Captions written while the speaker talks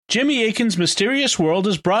Jimmy Akin's Mysterious World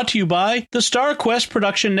is brought to you by the Star Quest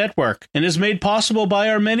Production Network and is made possible by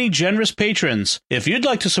our many generous patrons. If you'd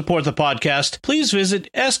like to support the podcast, please visit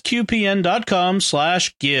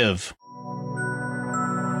sqpn.com/give.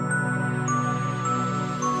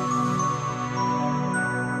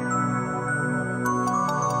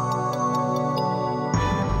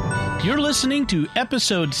 You're listening to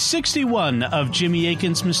episode 61 of Jimmy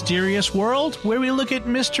Akin's Mysterious World, where we look at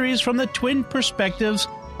mysteries from the twin perspectives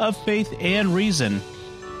of faith and reason.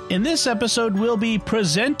 In this episode, we'll be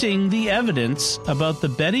presenting the evidence about the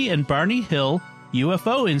Betty and Barney Hill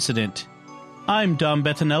UFO incident. I'm Dom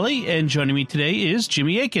Bettinelli, and joining me today is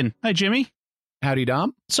Jimmy Akin. Hi, Jimmy. Howdy,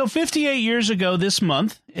 Dom. So 58 years ago this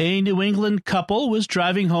month, a New England couple was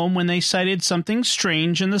driving home when they sighted something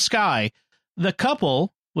strange in the sky. The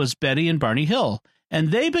couple was Betty and Barney Hill, and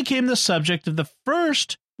they became the subject of the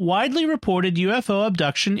first widely reported UFO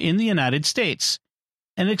abduction in the United States.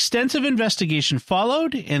 An extensive investigation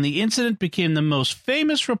followed, and the incident became the most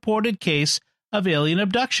famous reported case of alien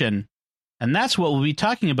abduction. And that's what we'll be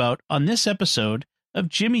talking about on this episode of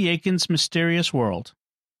Jimmy Akin's Mysterious World.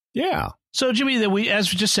 Yeah. So, Jimmy,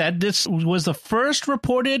 as we just said, this was the first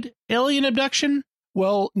reported alien abduction?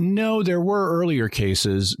 Well, no, there were earlier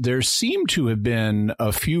cases. There seemed to have been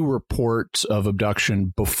a few reports of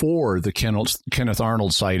abduction before the Kenneth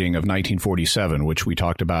Arnold sighting of 1947, which we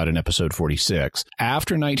talked about in episode 46.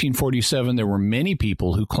 After 1947, there were many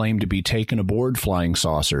people who claimed to be taken aboard flying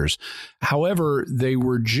saucers. However, they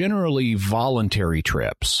were generally voluntary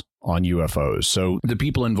trips on UFOs. So the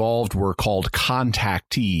people involved were called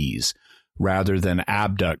contactees rather than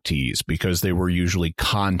abductees, because they were usually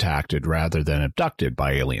contacted rather than abducted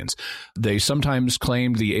by aliens. They sometimes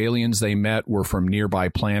claimed the aliens they met were from nearby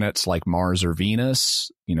planets like Mars or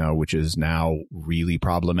Venus, which is now really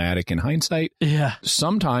problematic in hindsight. Yeah.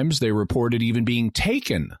 Sometimes they reported even being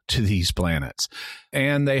taken to these planets.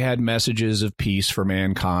 And they had messages of peace for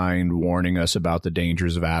mankind, warning us about the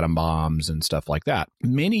dangers of atom bombs and stuff like that.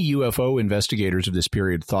 Many UFO investigators of this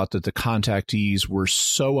period thought that the contactees were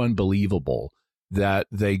so unbelievable that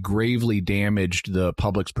they gravely damaged the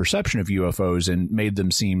public's perception of UFOs and made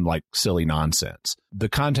them seem like silly nonsense. The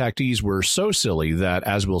contactees were so silly that,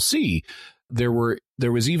 as we'll see, there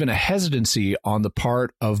was even a hesitancy on the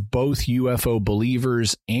part of both UFO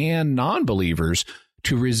believers and non-believers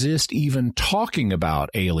to resist even talking about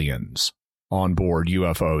aliens on board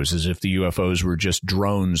UFOs, as if the UFOs were just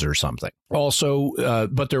drones or something. Also,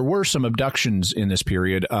 but there were some abductions in this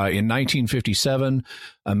period. In 1957,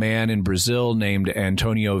 a man in Brazil named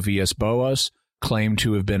Antonio Villas-Boas claimed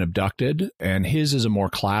to have been abducted, and his is a more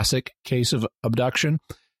classic case of abduction.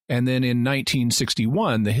 And then in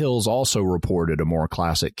 1961, the Hills also reported a more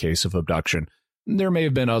classic case of abduction. There may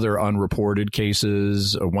have been other unreported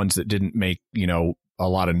cases, ones that didn't make, a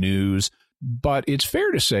lot of news. But it's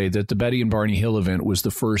fair to say that the Betty and Barney Hill event was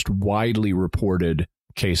the first widely reported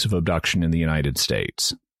case of abduction in the United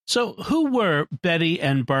States. So who were Betty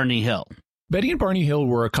and Barney Hill? Betty and Barney Hill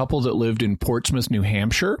were a couple that lived in Portsmouth, New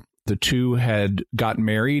Hampshire. The two had gotten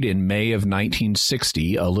married in May of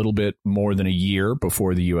 1960, a little bit more than a year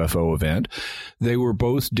before the UFO event. They were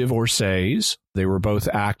both divorcees. They were both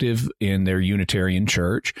active in their Unitarian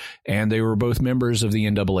church, and they were both members of the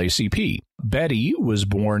NAACP. Betty was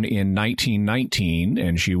born in 1919,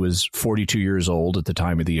 and she was 42 years old at the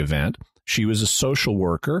time of the event. She was a social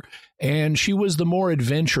worker, and she was the more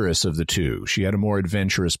adventurous of the two. She had a more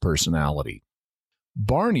adventurous personality.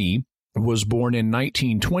 Barney was born in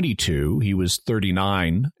 1922. He was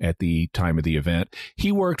 39 at the time of the event.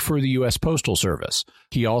 He worked for the U.S. Postal Service.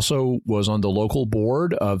 He also was on the local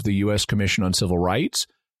board of the U.S. Commission on Civil Rights.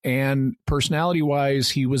 And personality-wise,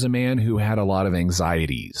 he was a man who had a lot of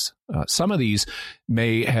anxieties. Some of these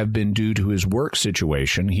may have been due to his work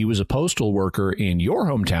situation. He was a postal worker in your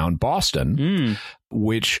hometown, Boston,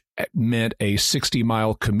 which meant a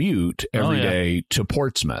 60-mile commute every day to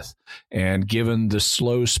Portsmouth. And given the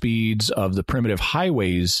slow speeds of the primitive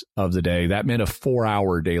highways of the day, that meant a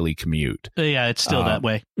 4-hour daily commute. Yeah, it's still that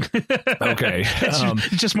way. Okay. It's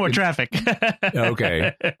just more traffic.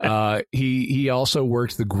 Okay. He also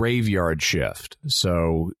worked the graveyard shift,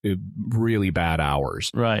 so really bad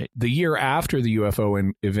hours. Right. The year after the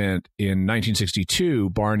UFO event in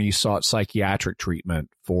 1962, Barney sought psychiatric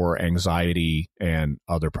treatment for anxiety and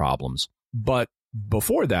other problems. But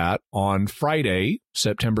before that, on Friday,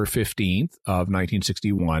 September 15th of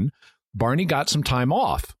 1961, Barney got some time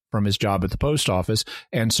off from his job at the post office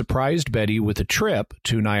and surprised Betty with a trip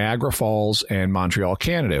to Niagara Falls and Montreal,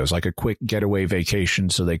 Canada. It was like a quick getaway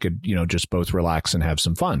vacation so they could, just both relax and have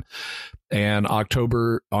some fun. And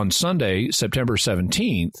on Sunday, September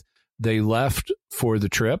 17th, They left for the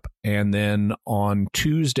trip, and then on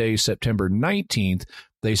Tuesday, September 19th,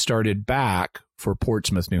 they started back for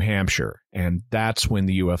Portsmouth, New Hampshire, and that's when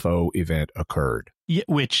the UFO event occurred. Yeah,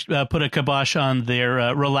 which put a kibosh on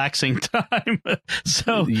their relaxing time.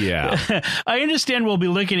 So yeah, I understand we'll be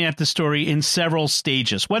looking at the story in several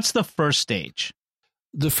stages. What's the first stage?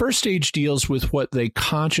 The first stage deals with what they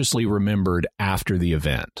consciously remembered after the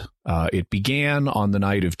event. It began on the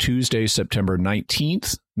night of Tuesday, September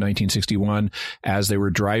 19th, 1961, as they were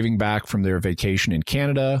driving back from their vacation in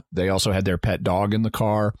Canada. They also had their pet dog in the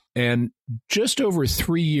car. And just over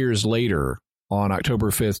 3 years later, on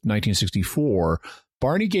October 5th, 1964,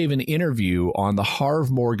 Barney gave an interview on the Harv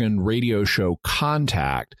Morgan radio show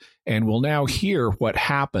Contact, and we'll now hear what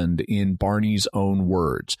happened in Barney's own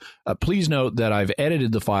words. Please note that I've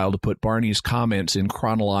edited the file to put Barney's comments in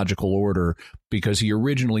chronological order because he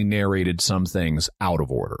originally narrated some things out of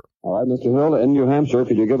order. All right, Mr. Hill, in New Hampshire,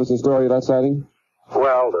 could you give us a story of that sighting?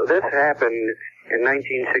 Well, this happened in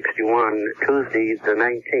 1961, Tuesday the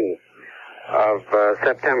 19th of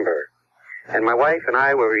September. And my wife and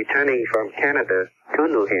I were returning from Canada to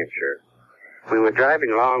New Hampshire. We were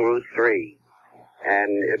driving along Route 3,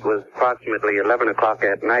 and it was approximately 11 o'clock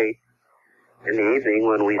at night in the evening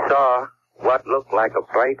when we saw what looked like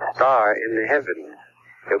a bright star in the heavens.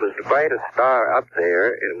 It was the brightest star up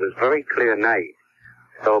there, and it was very clear night.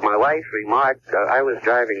 So my wife remarked, I was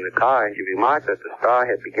driving the car, and she remarked that the star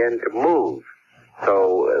had begun to move.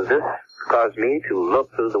 So this caused me to look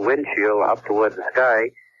through the windshield up toward the sky,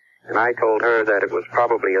 and I told her that it was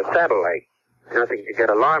probably a satellite. Nothing to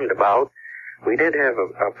get alarmed about. We did have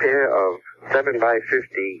a pair of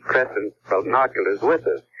 7x50 Crescent binoculars with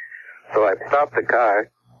us. So I stopped the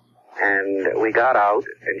car, and we got out,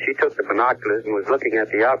 and she took the binoculars and was looking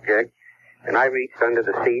at the object, and I reached under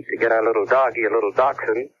the seat to get our little doggie, a little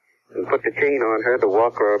dachshund, and put the chain on her to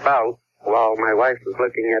walk her about while my wife was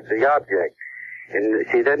looking at the object. And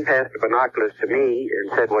she then passed the binoculars to me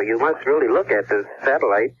and said, well, you must really look at this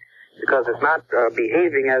satellite because it's not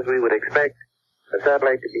behaving as we would expect a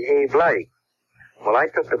satellite to behave like. Well, I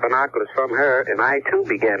took the binoculars from her, and I, too,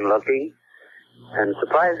 began looking. And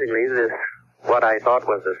surprisingly, this, what I thought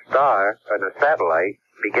was a star and a satellite,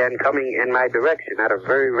 began coming in my direction at a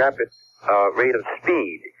very rapid rate of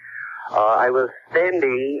speed. I was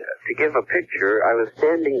standing, to give a picture, I was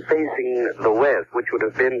standing facing the west, which would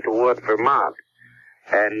have been toward Vermont.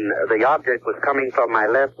 And the object was coming from my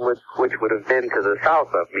left, which would have been to the south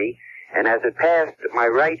of me. And as it passed my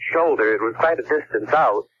right shoulder, it was quite a distance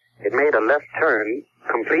out. It made a left turn,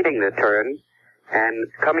 completing the turn, and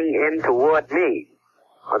coming in toward me.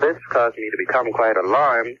 Well, this caused me to become quite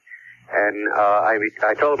alarmed. And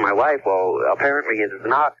I told my wife, well, apparently it is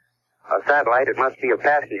not a satellite. It must be a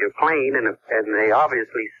passenger plane, and they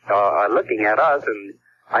obviously are looking at us. And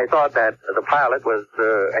I thought that the pilot was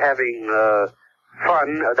having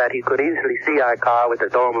fun, that he could easily see our car with the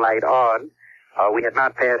dome light on. We had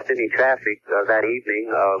not passed any traffic that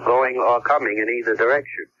evening, going or coming in either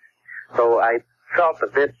direction. So I felt a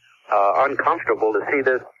bit uncomfortable to see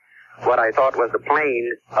this, what I thought was a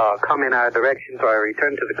plane, come in our direction. So I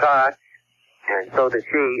returned to the car, and so did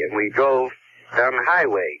she, and we drove down the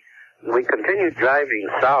highway. We continued driving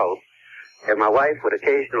south, and my wife would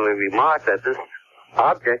occasionally remark that this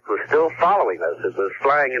object was still following us. It was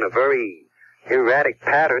flying in a very erratic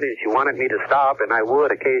pattern, and she wanted me to stop, and I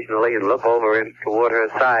would occasionally and look over and toward her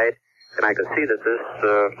side, and I could see that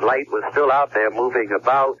this light was still out there moving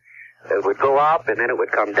about. It would go up, and then it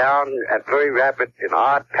would come down at very rapid and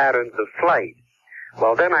odd patterns of flight.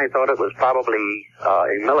 Well, then I thought it was probably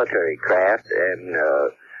a military craft, and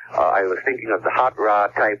I was thinking of the hot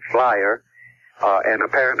rod type flyer, and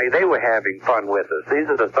apparently they were having fun with us. These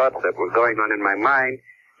are the thoughts that were going on in my mind,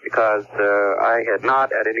 because I had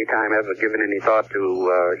not at any time ever given any thought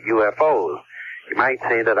to UFOs. You might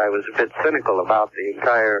say that I was a bit cynical about the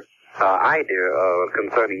entire idea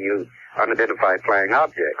concerning unidentified flying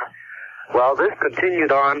objects. Well, this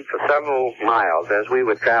continued on for several miles as we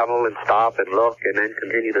would travel and stop and look and then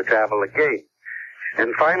continue to travel again.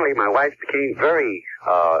 And finally, my wife became very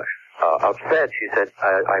upset. She said,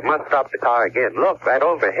 I must stop the car again. Look, right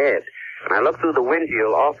overhead. And I looked through the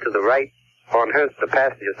windshield off to the right on the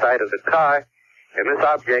passenger side of the car, and this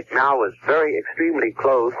object now was very extremely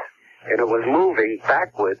close, and it was moving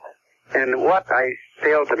backwards. And what I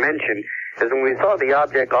failed to mention is when we saw the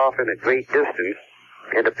object off in a great distance,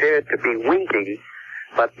 it appeared to be winking,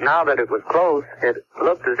 but now that it was close, it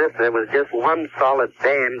looked as if there was just one solid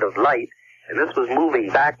band of light, and this was moving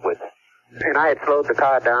backwards. And I had slowed the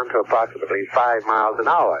car down to approximately 5 miles an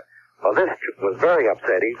hour. Well, this was very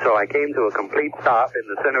upsetting, so I came to a complete stop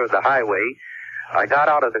in the center of the highway. I got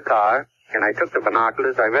out of the car, and I took the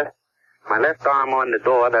binoculars. I rested my left arm on the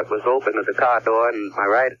door that was open of the car door, and my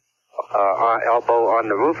right elbow on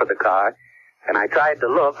the roof of the car. And I tried to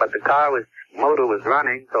look, but the motor was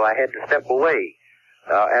running, so I had to step away.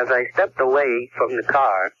 As I stepped away from the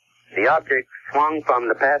car, the object swung from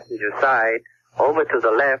the passenger side over to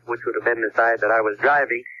the left, which would have been the side that I was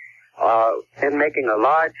driving, and making a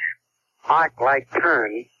large arc-like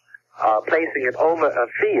turn, placing it over a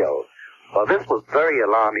field. Well, this was very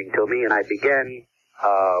alarming to me, and I began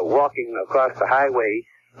walking across the highway,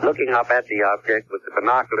 looking up at the object with the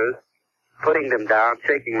binoculars, putting them down,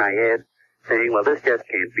 shaking my head, saying, well, this just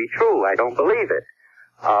can't be true. I don't believe it.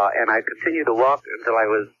 And I continued to walk until I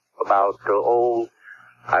was about,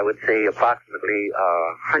 I would say approximately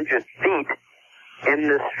 100 feet in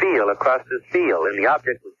this field, across this field, and the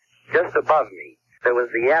object was just above me. There was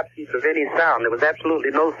the absence of any sound. There was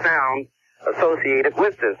absolutely no sound associated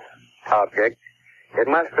with this object. It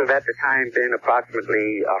must have at the time been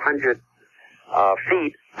approximately 100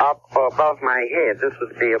 feet up or above my head. This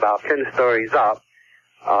would be about 10 stories up.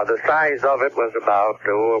 The size of it was about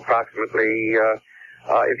approximately,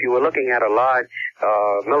 if you were looking at a large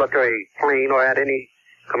military plane or at any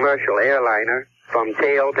commercial airliner from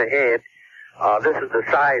tail to head, this is the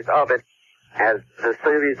size of it as the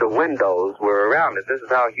series of windows were around it. This is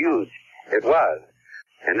how huge it was.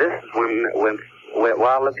 And this is when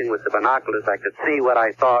while looking with the binoculars, I could see what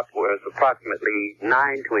I thought was approximately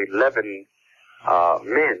 9 to 11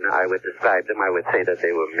 men. I would describe them. I would say that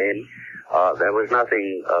they were men. There was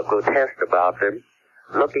nothing grotesque about them.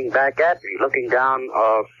 Looking back at me, looking down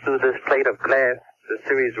through this plate of glass, a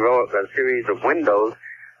series of windows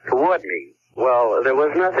toward me. Well, there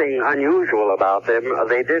was nothing unusual about them.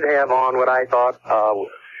 They did have on what I thought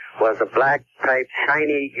was a black type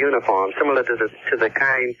shiny uniform, similar to the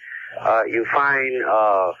kind you find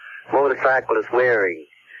motorcyclists wearing,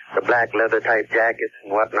 the black leather type jackets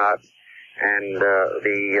and whatnot. And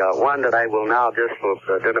the one that I will now, just for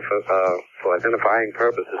identifying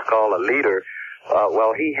purposes, call a leader,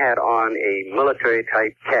 well, he had on a military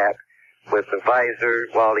type cap with a visor,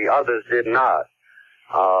 while the others did not.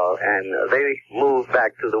 And they moved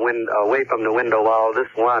back to the away from the window, while this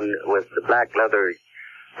one with the black leather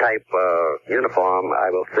type uniform, I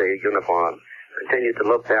will say uniform, continued to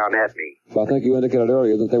look down at me. So I think you indicated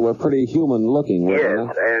earlier that they were pretty human looking, weren't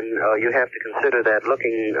Yes, and you have to consider that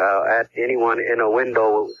looking at anyone in a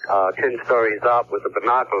window 10 stories up with a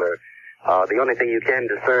binocular, the only thing you can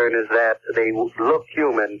discern is that they look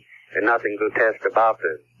human and nothing grotesque about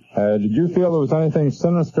them. Did you feel there was anything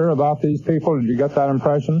sinister about these people? Did you get that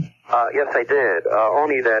impression? Yes, I did.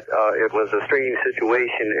 Only that it was a strange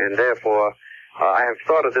situation, and therefore I have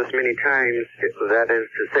thought of this many times. That is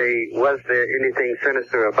to say, was there anything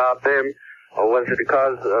sinister about them, or was it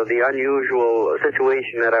because of the unusual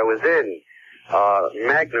situation that I was in,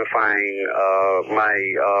 magnifying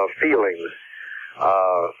my feelings?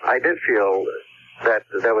 I did feel that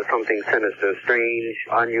there was something sinister, strange,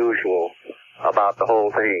 unusual about the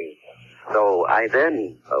whole thing. So I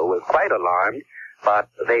then was quite alarmed, but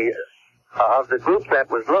of the group that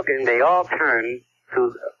was looking, they all turned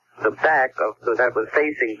to the back so that was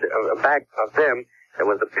facing the back of them. There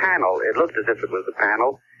was a panel. It looked as if it was a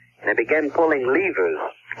panel, and they began pulling levers.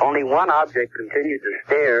 Only one object continued to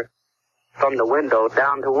stare from the window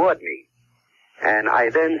down toward me. And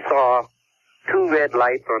I then saw 2 red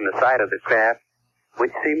lights on the side of the craft,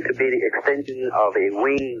 which seemed to be the extension of a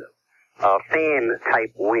wing,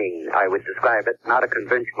 fan-type wing, I would describe it. Not a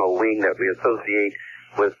conventional wing that we associate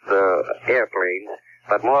with airplanes,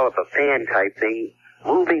 but more of a fan-type thing,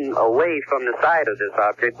 moving away from the side of this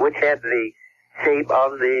object, which had the shape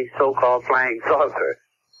of the so-called flying saucer.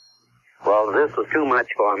 Well, this was too much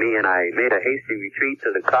for me, and I made a hasty retreat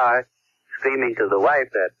to the car, screaming to the wife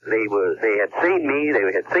that they had seen me,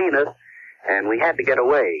 they had seen us, and we had to get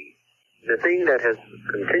away. The thing that has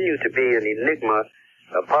continued to be an enigma,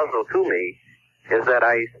 a puzzle to me, is that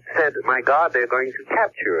I said, my God, they're going to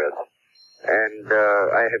capture us. And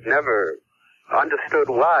I have never understood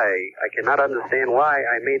why. I cannot understand why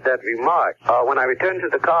I made that remark. When I returned to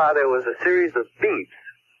the car, there was a series of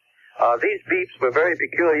beeps. These beeps were very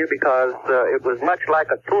peculiar because it was much like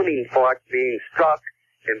a tuning fork being struck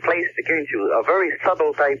and placed against you, a very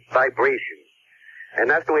subtle type vibration. And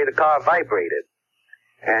that's the way the car vibrated.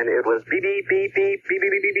 And it was beep, beep, beep, beep, beep,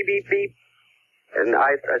 beep, beep, beep, beep, beep. And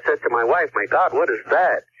I said to my wife, my God, what is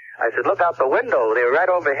that? I said, look out the window. They're right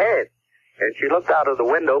overhead. And she looked out of the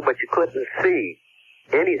window, but you couldn't see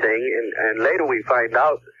anything. And later we find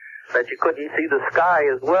out that you couldn't see the sky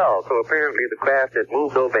as well. So apparently the craft had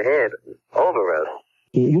moved overhead over us.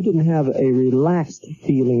 You didn't have a relaxed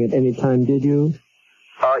feeling at any time, did you?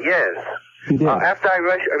 Yes. You did? After I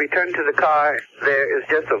returned to the car, there is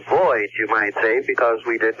just a void, you might say, because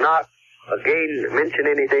we did not, again, mention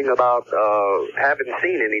anything about having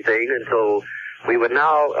seen anything until we were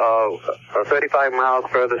now 35 miles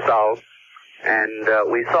further south,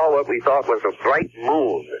 and we saw what we thought was a bright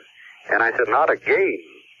moon. And I said, not again.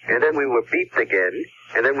 And then we were beeped again,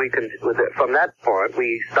 and then from that point,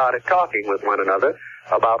 we started talking with one another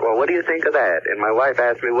about, well, what do you think of that? And my wife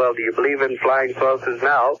asked me, well, do you believe in flying saucers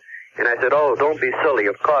now? And I said, oh, don't be silly,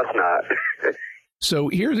 of course not. So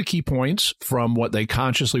here are the key points from what they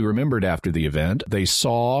consciously remembered after the event. They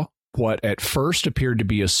saw what at first appeared to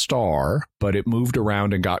be a star, but it moved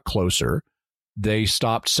around and got closer. They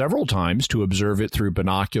stopped several times to observe it through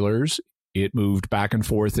binoculars. It moved back and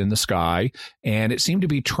forth in the sky, and it seemed to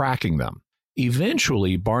be tracking them.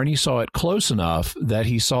 Eventually, Barney saw it close enough that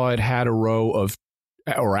he saw it had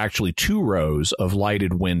two rows of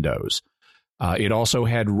lighted windows. It also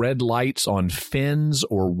had red lights on fins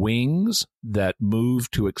or wings that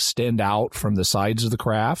moved to extend out from the sides of the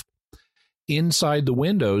craft. Inside the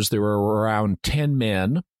windows, there were around 10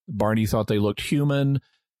 men. Barney thought they looked human,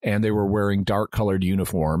 and they were wearing dark-colored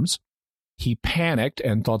uniforms. He panicked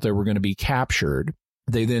and thought they were going to be captured.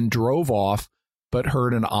 They then drove off, but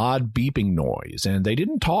heard an odd beeping noise, and they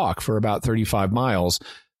didn't talk for about 35 miles.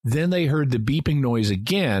 Then they heard the beeping noise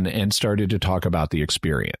again and started to talk about the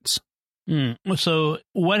experience. So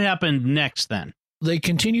what happened next then? They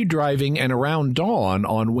continued driving, and around dawn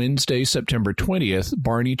on Wednesday, September 20th,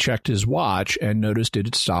 Barney checked his watch and noticed it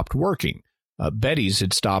had stopped working. Betty's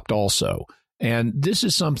had stopped also. And this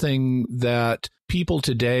is something that people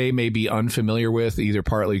today may be unfamiliar with, either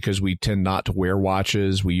partly because we tend not to wear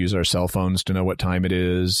watches. We use our cell phones to know what time it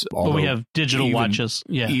is. But we have digital watches.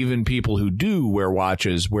 Yeah. Even people who do wear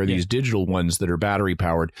watches wear these digital ones that are battery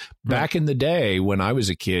powered. Back in the day when I was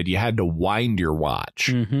a kid, you had to wind your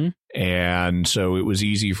watch. Mm-hmm. And so it was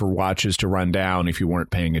easy for watches to run down if you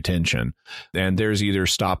weren't paying attention. And theirs either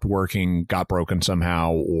stopped working, got broken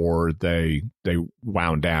somehow, or they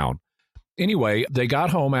wound down. Anyway, they got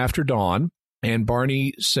home after dawn, and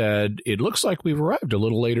Barney said, it looks like we've arrived a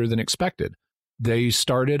little later than expected. They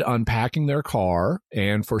started unpacking their car,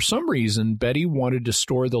 and for some reason, Betty wanted to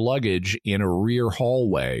store the luggage in a rear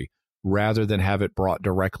hallway rather than have it brought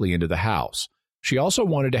directly into the house. She also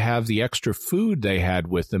wanted to have the extra food they had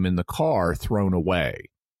with them in the car thrown away.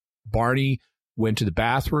 Barney went to the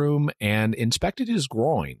bathroom and inspected his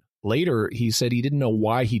groin. Later, he said he didn't know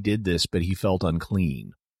why he did this, but he felt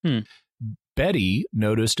unclean. Betty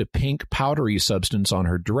noticed a pink powdery substance on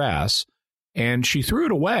her dress, and she threw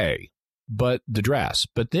it away, but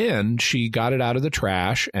then she got it out of the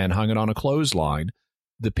trash and hung it on a clothesline.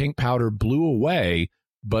 The pink powder blew away,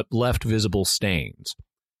 but left visible stains.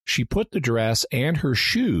 She put the dress and her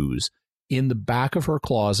shoes in the back of her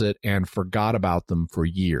closet and forgot about them for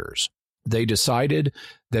years. They decided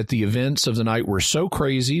that the events of the night were so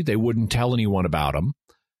crazy they wouldn't tell anyone about them.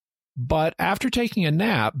 But after taking a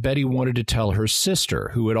nap, Betty wanted to tell her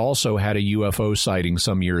sister, who had also had a UFO sighting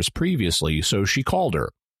some years previously, so she called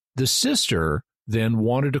her. The sister then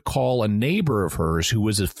wanted to call a neighbor of hers who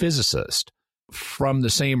was a physicist. From the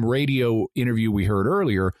same radio interview we heard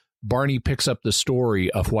earlier, Barney picks up the story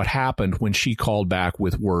of what happened when she called back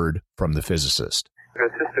with word from the physicist. Her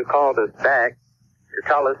sister called us back to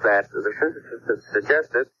tell us that the physicist had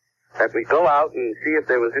suggested that we go out and see if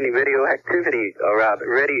there was any radioactivity around,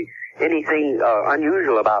 anything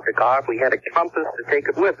unusual about the car, if we had a compass to take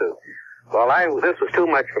it with us. Well, this was too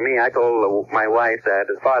much for me. I told my wife that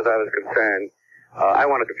as far as I was concerned, I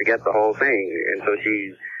wanted to forget the whole thing. And so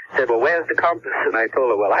she said, well, where's the compass? And I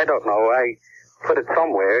told her, well, I don't know. I put it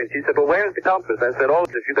somewhere. And she said, well, where's the compass? I said, oh,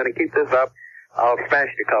 if you're going to keep this up, I'll smash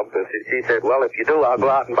the compass. And she said, well, if you do, I'll go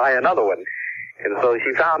out and buy another one. And so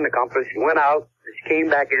she found the compass. She went out. She came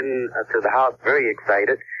back in to the house very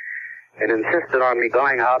excited and insisted on me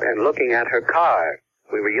going out and looking at her car.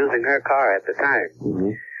 We were using her car at the time.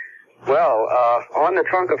 Mm-hmm. Well, on the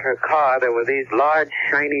trunk of her car, there were these large,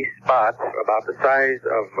 shiny spots about the size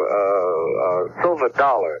of a silver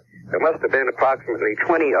dollar. There must have been approximately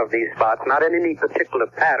 20 of these spots, not in any particular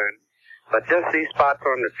pattern, but just these spots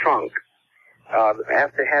on the trunk.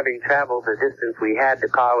 After having traveled the distance we had, the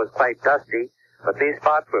car was quite dusty, but these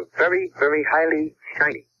spots were very, very highly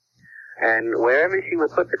shiny. And wherever she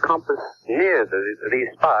would put the compass near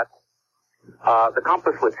these spots, the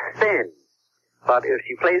compass would spin. But if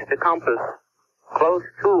she placed the compass close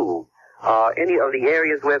to any of the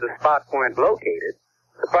areas where the spots weren't located,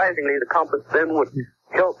 surprisingly, the compass then would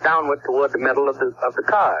tilt downward toward the middle of the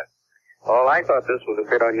car. Well, I thought this was a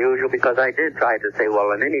bit unusual because I did try to say,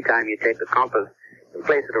 well, and any time you take a compass and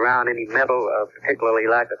place it around any metal, particularly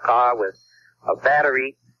like a car with a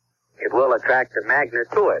battery, it will attract a magnet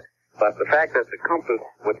to it. But the fact that the compass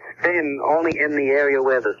would spin only in the area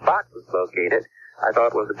where the spot was located, I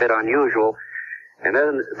thought was a bit unusual. And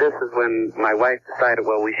then this is when my wife decided,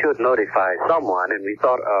 well, we should notify someone, and we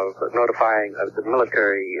thought of notifying the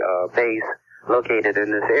military base located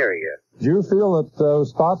in this area. Do you feel that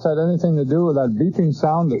those spots had anything to do with that beeping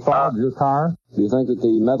sound that followed your car? Do you think that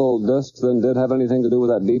the metal discs then did have anything to do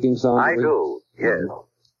with that beeping sound? I do, yes.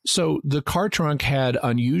 So the car trunk had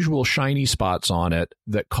unusual shiny spots on it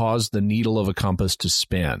that caused the needle of a compass to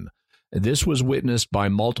spin. This was witnessed by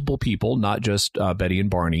multiple people, not just Betty and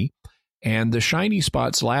Barney, and the shiny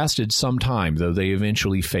spots lasted some time, though they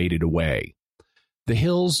eventually faded away. The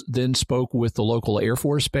Hills then spoke with the local Air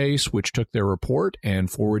Force base, which took their report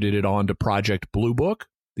and forwarded it on to Project Blue Book,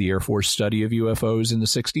 the Air Force study of UFOs in the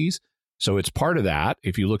 60s. So it's part of that.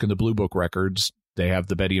 If you look in the Blue Book records, they have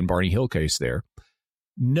the Betty and Barney Hill case there.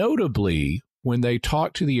 Notably, when they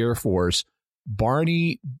talked to the Air Force,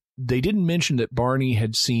 they didn't mention that Barney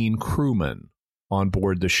had seen crewmen on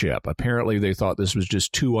board the ship. Apparently, they thought this was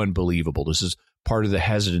just too unbelievable. This is part of the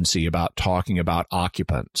hesitancy about talking about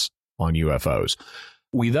occupants on UFOs.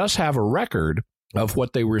 We thus have a record of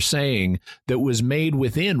what they were saying that was made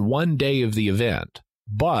within one day of the event,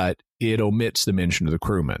 but it omits the mention of the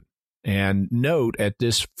crewmen. And note, at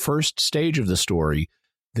this first stage of the story,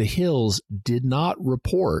 the Hills did not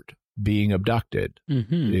report being abducted.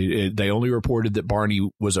 Mm-hmm. They only reported that Barney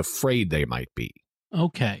was afraid they might be.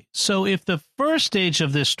 Okay, so if the first stage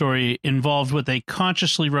of this story involved what they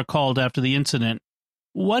consciously recalled after the incident,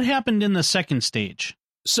 what happened in the second stage?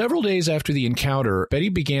 Several days after the encounter, Betty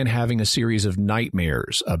began having a series of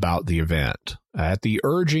nightmares about the event. At the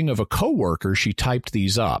urging of a coworker, she typed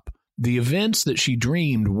these up. The events that she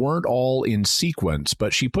dreamed weren't all in sequence,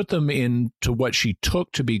 but she put them into what she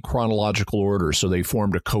took to be chronological order, so they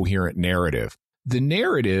formed a coherent narrative. The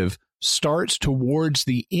narrative starts towards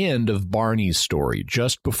the end of Barney's story,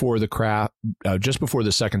 just before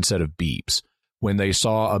the second set of beeps, when they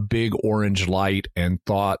saw a big orange light and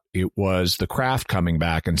thought it was the craft coming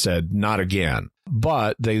back and said, "Not again."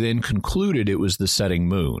 But they then concluded it was the setting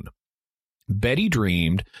moon. Betty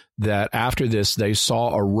dreamed that after this, they saw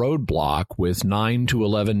a roadblock with 9 to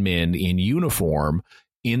 11 men in uniform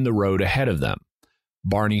in the road ahead of them.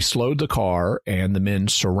 Barney slowed the car and the men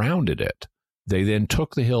surrounded it. They then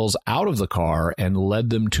took the Hills out of the car and led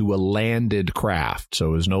them to a landed craft, so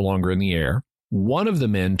it was no longer in the air. One of the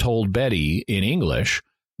men told Betty in English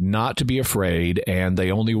not to be afraid, and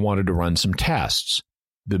they only wanted to run some tests.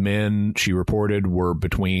 The men, she reported, were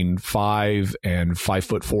between 5 and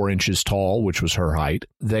 5'4" tall, which was her height.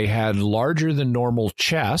 They had larger than normal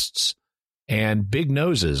chests and big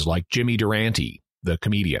noses like Jimmy Durante, the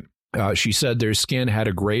comedian. She said their skin had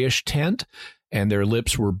a grayish tint and their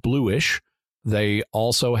lips were bluish. They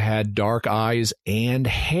also had dark eyes and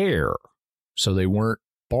hair, so they weren't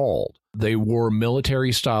bald. They wore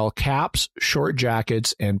military-style caps, short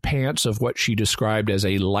jackets, and pants of what she described as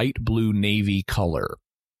a light blue navy color.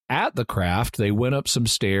 At the craft, they went up some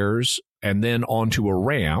stairs and then onto a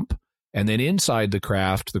ramp, and then inside the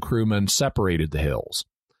craft, the crewmen separated the Hills.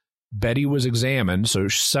 Betty was examined, so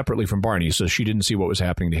separately from Barney, so she didn't see what was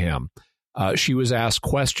happening to him. She was asked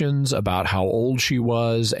questions about how old she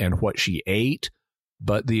was and what she ate,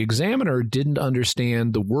 but the examiner didn't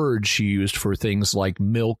understand the words she used for things like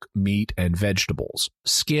milk, meat, and vegetables.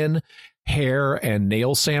 Skin, hair, and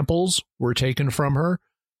nail samples were taken from her.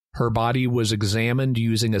 Her body was examined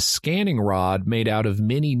using a scanning rod made out of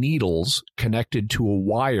many needles connected to a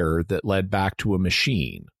wire that led back to a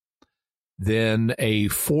machine. Then a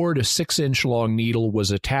 4 to 6 inch long needle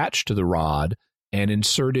was attached to the rod and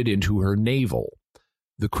inserted into her navel.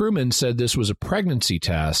 The crewman said this was a pregnancy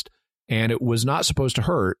test, and it was not supposed to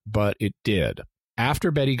hurt, but it did.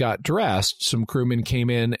 After Betty got dressed, some crewmen came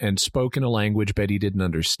in and spoke in a language Betty didn't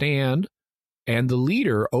understand, and the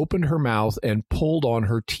leader opened her mouth and pulled on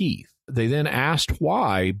her teeth. They then asked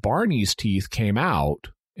why Barney's teeth came out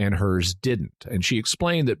and hers didn't, and she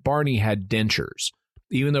explained that Barney had dentures.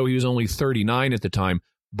 Even though he was only 39 at the time,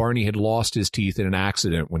 Barney had lost his teeth in an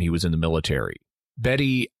accident when he was in the military.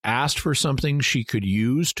 Betty asked for something she could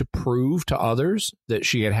use to prove to others that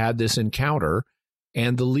she had had this encounter,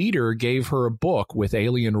 and the leader gave her a book with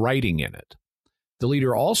alien writing in it. The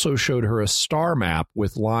leader also showed her a star map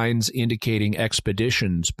with lines indicating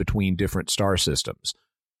expeditions between different star systems.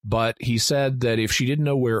 but he said that if she didn't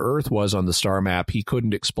know where Earth was on the star map, he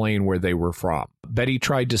couldn't explain where they were from. Betty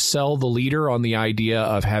tried to sell the leader on the idea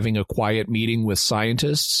of having a quiet meeting with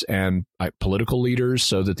scientists and political leaders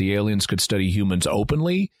so that the aliens could study humans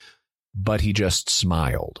openly, but he just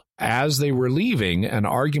smiled. As they were leaving, an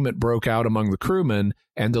argument broke out among the crewmen,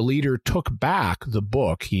 and the leader took back the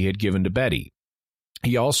book he had given to Betty.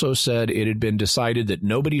 He also said it had been decided that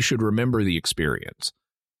nobody should remember the experience.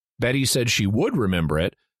 Betty said she would remember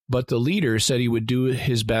it, but the leader said he would do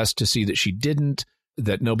his best to see that she didn't,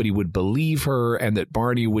 that nobody would believe her, and that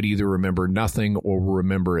Barney would either remember nothing or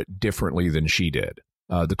remember it differently than she did.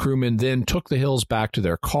 The crewmen then took the Hills back to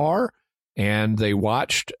their car, and they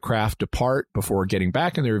watched craft depart before getting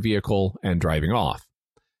back in their vehicle and driving off.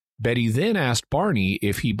 Betty then asked Barney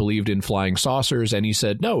if he believed in flying saucers, and he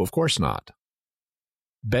said, no, of course not.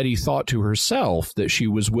 Betty thought to herself that she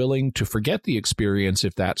was willing to forget the experience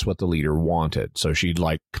if that's what the leader wanted. So she'd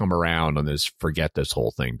come around on this forget this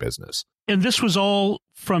whole thing business. And this was all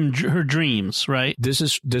from her dreams, right? This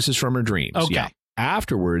is from her dreams. Okay. Yeah.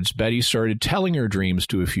 Afterwards, Betty started telling her dreams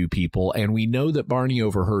to a few people, and we know that Barney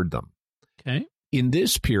overheard them. Okay. In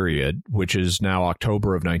this period, which is now October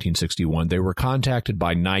of 1961, they were contacted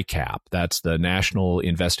by NICAP. That's the National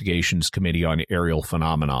Investigations Committee on Aerial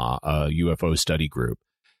Phenomena, a UFO study group.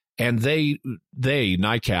 And they,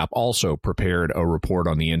 NICAP, also prepared a report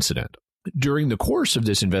on the incident. During the course of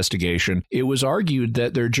this investigation, it was argued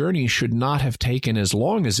that their journey should not have taken as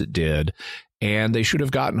long as it did, and they should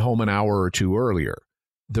have gotten home an hour or two earlier.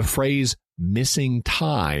 The phrase missing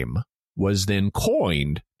time was then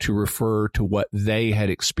coined to refer to what they had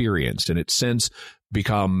experienced, and it's since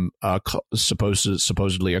become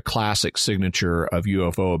supposedly a classic signature of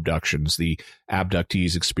UFO abductions. The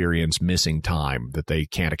abductees experience missing time that they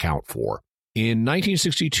can't account for. In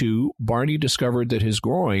 1962, Barney discovered that his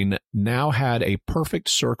groin now had a perfect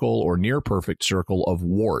circle or near perfect circle of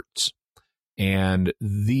warts, and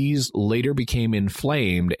these later became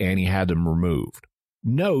inflamed, and he had them removed.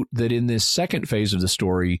 Note that in this second phase of the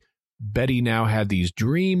story, Betty now had these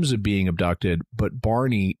dreams of being abducted, but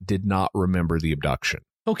Barney did not remember the abduction.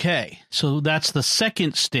 Okay, so that's the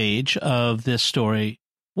second stage of this story.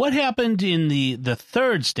 What happened in the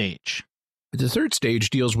third stage? The third stage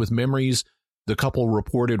deals with memories the couple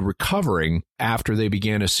reported recovering after they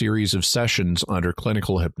began a series of sessions under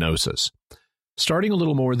clinical hypnosis. Starting a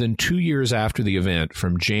little more than 2 years after the event,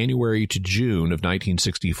 from January to June of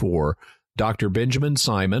 1964, Dr. Benjamin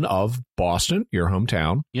Simon of Boston, your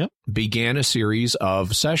hometown, began a series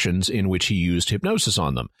of sessions in which he used hypnosis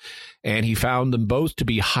on them, and he found them both to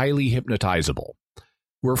be highly hypnotizable.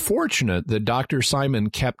 We're fortunate that Dr. Simon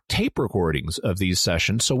kept tape recordings of these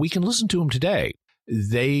sessions so we can listen to them today.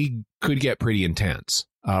 They could get pretty intense.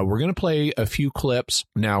 We're going to play a few clips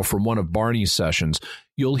now from one of Barney's sessions.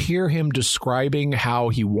 You'll hear him describing how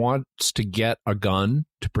he wants to get a gun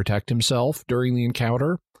to protect himself during the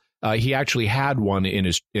encounter. He actually had one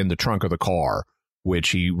in the trunk of the car,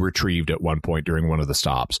 which he retrieved at one point during one of the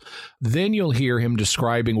stops. Then you'll hear him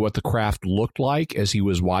describing what the craft looked like as he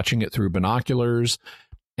was watching it through binoculars.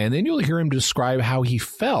 And then you'll hear him describe how he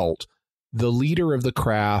felt the leader of the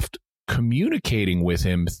craft communicating with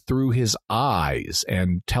him through his eyes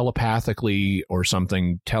and telepathically or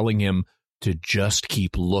something telling him to just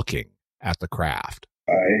keep looking at the craft.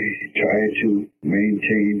 I try to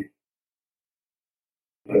maintain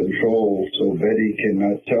control so Betty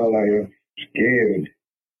cannot tell I am scared.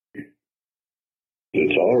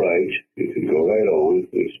 It's all right. You can go right on,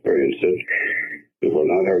 experience it. It will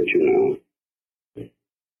not hurt you now.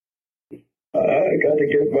 I got to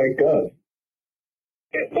get my gun.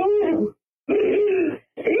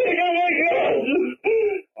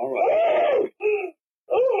 All right.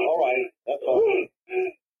 All right. That's all.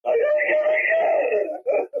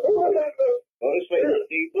 Go to sleep,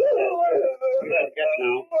 Steve. Get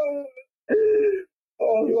now.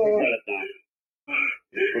 Oh, Lord. Got it now.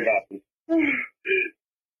 You've forgotten.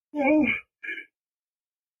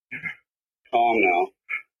 Calm now.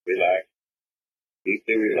 Relax.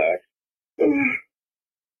 Deeply relax.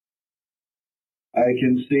 I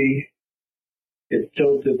can see it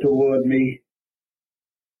tilted toward me.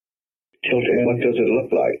 Tilted? What does it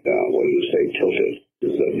look like now when you say tilted?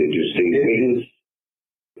 Did you see wings?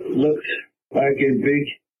 It looks like a big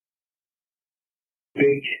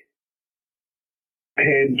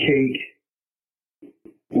pancake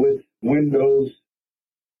with windows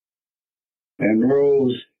and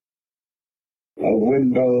rows of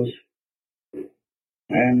windows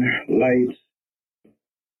and lights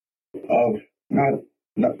of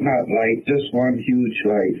not light, just one huge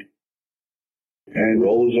light. And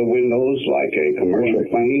rows of windows like a commercial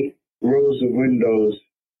plane? Rows of windows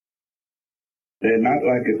They're not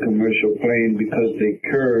like a commercial plane because they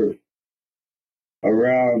curve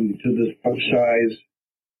around to the size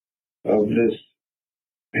of this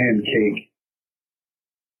pancake.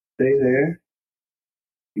 Stay there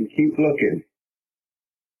and keep looking.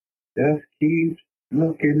 Just keep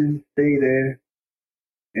looking and stay there.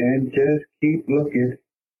 And just keep looking.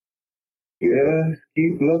 Just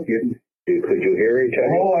keep looking. Could you hear each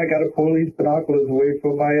other? Oh, I got to pull these binoculars away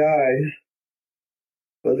from my eyes.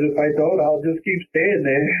 Because if I don't, I'll just keep staying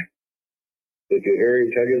there. Did you hear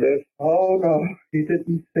him tell you this? Oh, no, he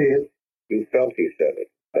didn't say it. You felt he said it.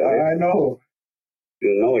 I know.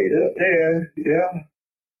 You know he Just did. there, yeah.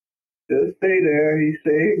 Just stay there, he's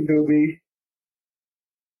saying to me.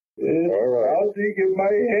 All right. I'll think in my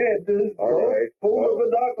head. Just All right. Pull the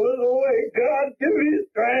binoculars away. God, give me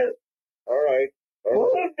strength. All right.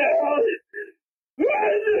 Pull it down.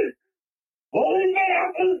 Pull these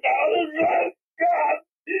binoculars down and run. God.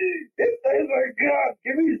 If there's a God,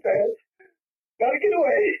 give me strength. Gotta get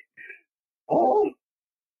away. Oh.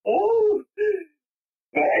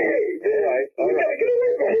 Hey. All right. We gotta get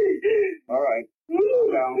away from me. All right.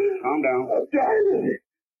 Calm down. Calm down. I'm trying.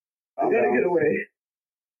 I gotta get away.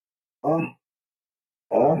 How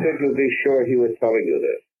could you be sure he was telling you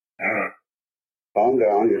this? Calm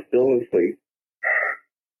down. You're still asleep.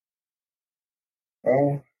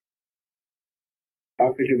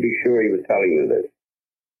 How could you be sure he was telling you this?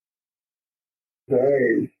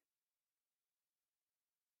 Sorry.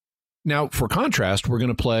 Now, for contrast, we're going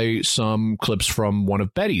to play some clips from one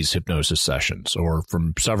of Betty's hypnosis sessions, or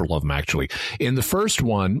from several of them, actually. In the first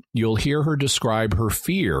one, you'll hear her describe her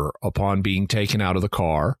fear upon being taken out of the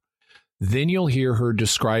car. Then you'll hear her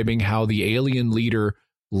describing how the alien leader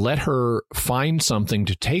let her find something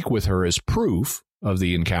to take with her as proof of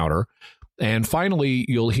the encounter. And finally,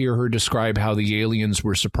 you'll hear her describe how the aliens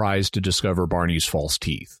were surprised to discover Barney's false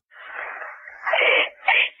teeth.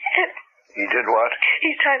 He did what?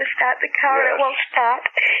 He's trying to start the car and it won't start.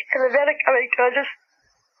 And the medic coming towards us.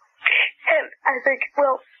 And I think,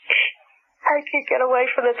 well, I can get away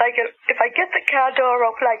from this. If I get the car door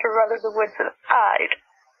open, I can run in the woods and hide.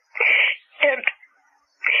 And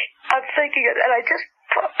I'm thinking it, and I just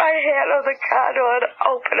put my hand on the car door and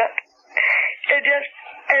open it. And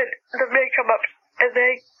the men come up and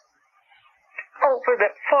they open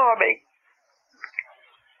it for me.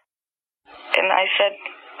 And I said,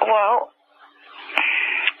 well,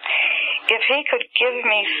 if he could give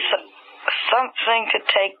me something to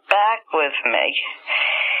take back with me,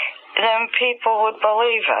 then people would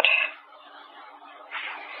believe it.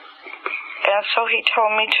 And so he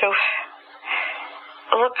told me to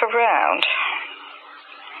look around,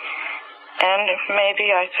 and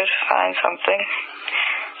maybe I could find something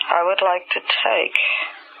I would like to take.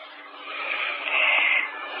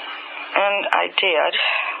 And I did.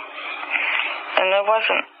 And there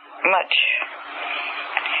wasn't much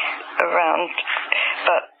around,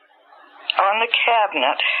 but on the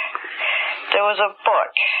cabinet there was a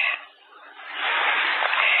book,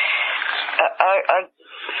 a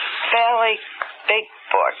fairly big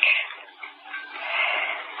book.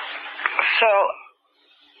 So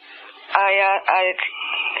I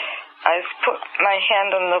put my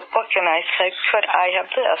hand on the book and I said, could I have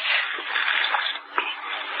this?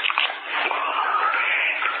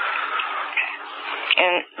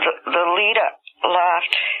 And the leader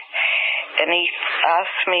laughed, and he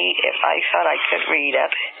asked me if I thought I could read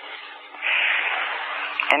it.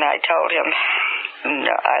 And I told him, no,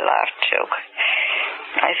 I laughed too.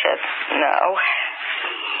 I said, no.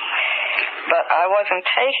 But I wasn't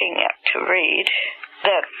taking it to read,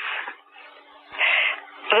 that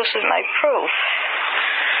this is my proof.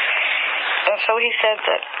 And so he said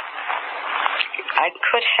that I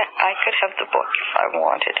could have the book if I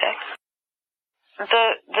wanted it.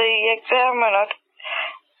 The examiner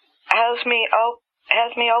has me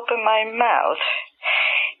open my mouth,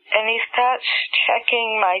 and he starts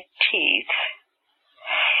checking my teeth,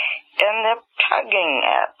 and they're tugging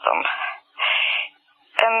at them.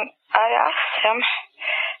 And I asked him,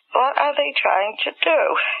 what are they trying to do?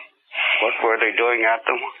 What were they doing at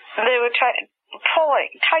them? They were tugging at my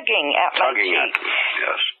teeth. Tugging at them,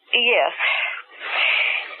 yes. Yes.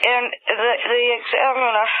 And the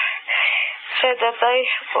examiner said that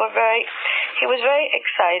he was very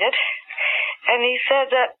excited, and he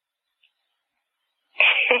said that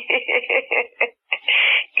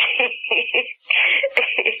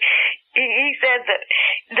he said that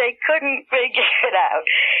they couldn't figure it out.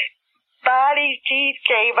 Barney's teeth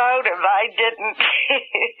came out and mine didn't.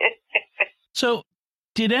 So,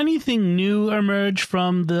 did anything new emerge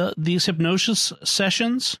from these hypnosis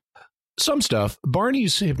sessions? Some stuff.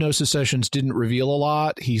 Barney's hypnosis sessions didn't reveal a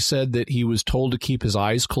lot. He said that he was told to keep his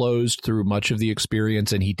eyes closed through much of the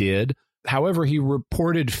experience, and he did. However, he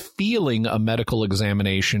reported feeling a medical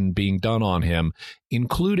examination being done on him,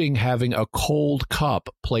 including having a cold cup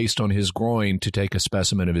placed on his groin to take a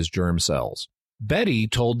specimen of his germ cells. Betty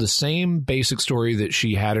told the same basic story that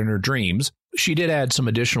she had in her dreams. She did add some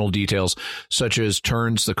additional details, such as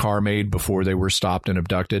turns the car made before they were stopped and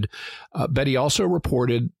abducted. Betty also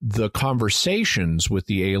reported the conversations with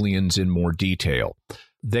the aliens in more detail.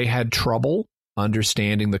 They had trouble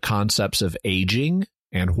understanding the concepts of aging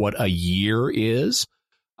and what a year is.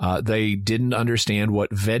 They didn't understand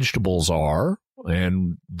what vegetables are,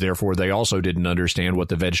 and therefore they also didn't understand what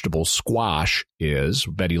the vegetable squash is.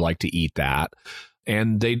 Betty liked to eat that.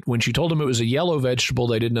 And when she told them it was a yellow vegetable,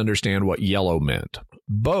 they didn't understand what yellow meant.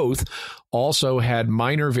 Both also had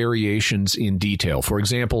minor variations in detail. For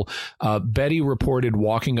example, Betty reported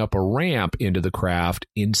walking up a ramp into the craft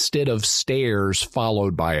instead of stairs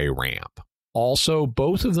followed by a ramp. Also,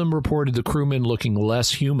 both of them reported the crewmen looking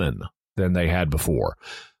less human than they had before.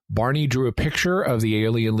 Barney drew a picture of the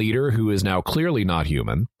alien leader, who is now clearly not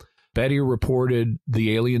human. Betty reported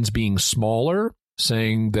the aliens being smaller,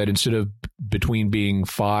 saying that instead of between being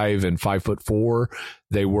 5 and 5'4",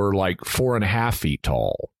 they were like 4.5 feet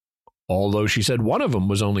tall. Although she said one of them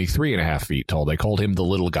was only 3.5 feet tall. They called him the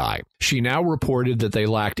little guy. She now reported that they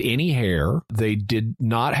lacked any hair. They did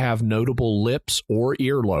not have notable lips or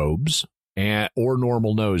earlobes or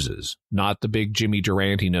normal noses, not the big Jimmy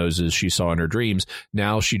Durante noses she saw in her dreams.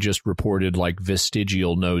 Now she just reported like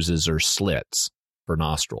vestigial noses or slits for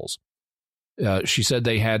nostrils. She said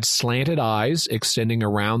they had slanted eyes extending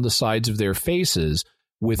around the sides of their faces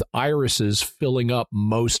with irises filling up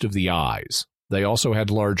most of the eyes. They also had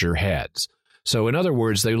larger heads. So in other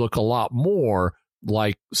words, they look a lot more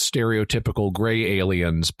like stereotypical gray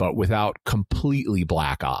aliens, but without completely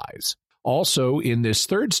black eyes. Also, in this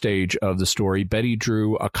third stage of the story, Betty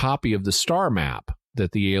drew a copy of the star map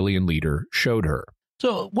that the alien leader showed her.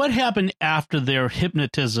 So what happened after their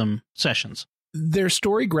hypnotism sessions? Their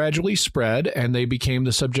story gradually spread, and they became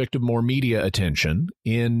the subject of more media attention.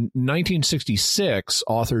 In 1966,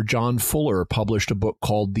 author John Fuller published a book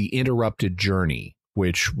called The Interrupted Journey,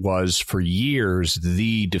 which was for years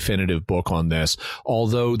the definitive book on this,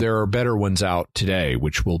 although there are better ones out today,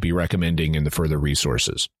 which we'll be recommending in the further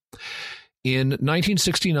resources. In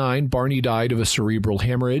 1969, Barney died of a cerebral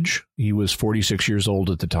hemorrhage. He was 46 years old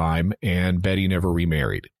at the time, and Betty never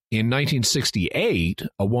remarried. In 1968,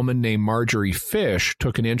 a woman named Marjorie Fish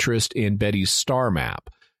took an interest in Betty's star map,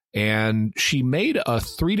 and she made a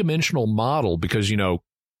three-dimensional model because,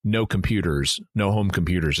 no computers, no home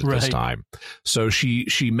computers at this time. So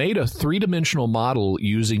she made a three-dimensional model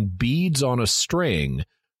using beads on strings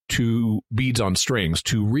to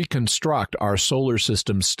reconstruct our solar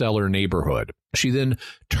system's stellar neighborhood. She then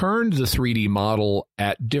turned the 3D model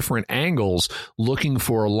at different angles, looking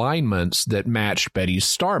for alignments that matched Betty's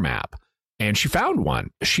star map. And she found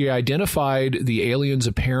one. She identified the aliens'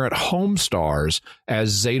 apparent home stars as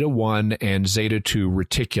Zeta 1 and Zeta 2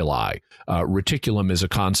 Reticuli. Reticulum is a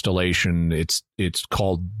constellation. It's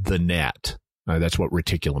called the Net. That's what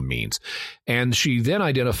reticulum means. And she then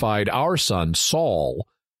identified our sun, Sol,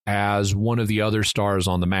 as one of the other stars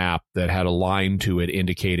on the map that had a line to it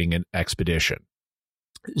indicating an expedition.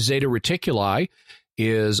 Zeta Reticuli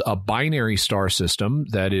is a binary star system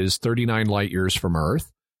that is 39 light years from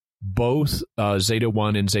Earth. Both Zeta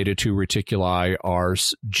 1 and Zeta 2 Reticuli are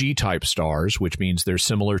G-type stars, which means they're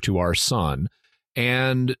similar to our sun,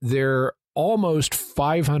 and they're almost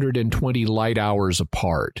 520 light hours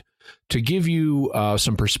apart. To give you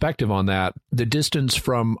some perspective on that, the distance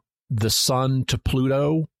from the sun to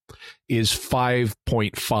Pluto is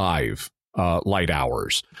 5.5 light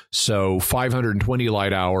hours. So 520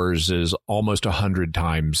 light hours is almost 100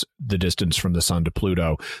 times the distance from the sun to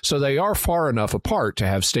Pluto. So they are far enough apart to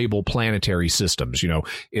have stable planetary systems.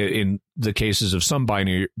 In the cases of some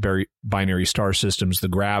binary star systems, the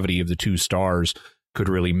gravity of the two stars could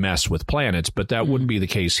really mess with planets, but that wouldn't be the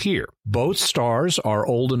case here. Both stars are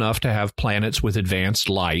old enough to have planets with advanced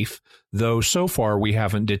life, though so far we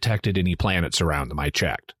haven't detected any planets around them. I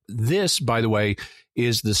checked. This, by the way,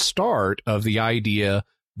 is the start of the idea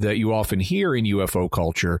that you often hear in UFO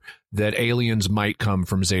culture that aliens might come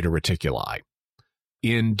from Zeta Reticuli.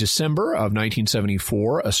 In December of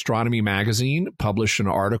 1974, Astronomy Magazine published an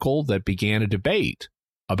article that began a debate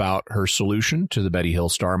about her solution to the Betty Hill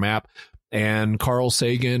star map, and Carl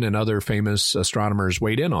Sagan and other famous astronomers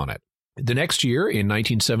weighed in on it. The next year, in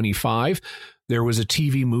 1975, there was a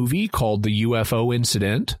TV movie called The UFO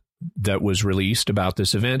Incident that was released about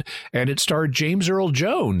this event, and it starred James Earl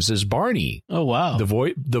Jones as Barney. Oh, wow.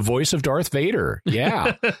 The voice of Darth Vader.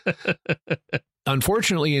 Yeah.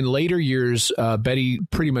 Unfortunately, in later years, Betty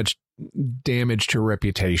pretty much damaged her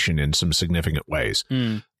reputation in some significant ways.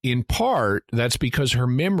 In part, that's because her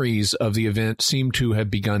memories of the event seem to have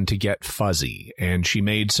begun to get fuzzy, and she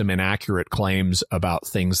made some inaccurate claims about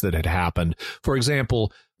things that had happened. For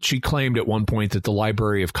example, she claimed at one point that the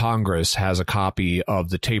Library of Congress has a copy of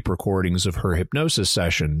the tape recordings of her hypnosis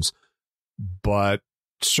sessions, but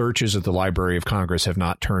searches at the Library of Congress have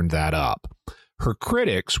not turned that up. Her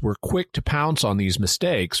critics were quick to pounce on these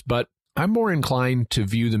mistakes, but I'm more inclined to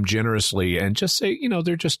view them generously and just say,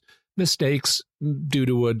 they're just mistakes due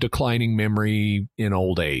to a declining memory in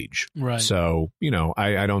old age. Right. So,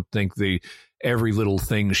 I don't think every little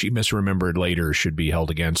thing she misremembered later should be held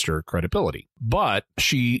against her credibility. But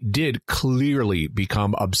she did clearly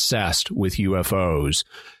become obsessed with UFOs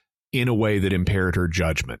in a way that impaired her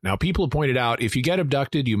judgment. Now, people have pointed out if you get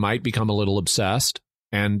abducted, you might become a little obsessed.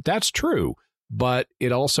 And that's true, but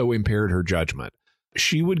it also impaired her judgment.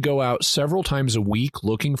 She would go out several times a week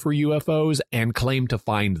looking for UFOs and claim to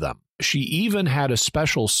find them. She even had a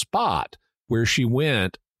special spot where she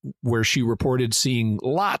went where she reported seeing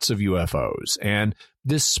lots of UFOs. And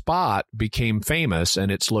this spot became famous,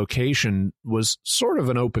 and its location was sort of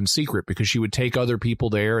an open secret because she would take other people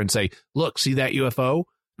there and say, look, see that UFO?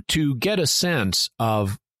 To get a sense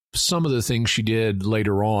of some of the things she did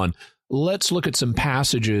later on, let's look at some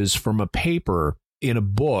passages from a paper in a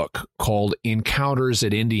book called Encounters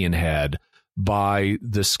at Indian Head by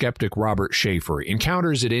the skeptic Robert Schaefer.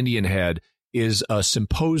 Encounters at Indian Head is a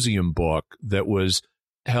symposium book that was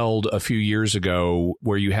held a few years ago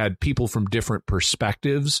where you had people from different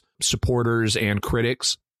perspectives, supporters and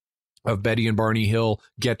critics of Betty and Barney Hill,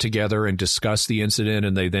 get together and discuss the incident,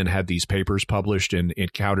 and they then had these papers published in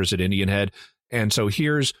Encounters at Indian Head. And so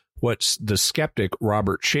here's what the skeptic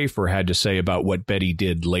Robert Schaefer had to say about what Betty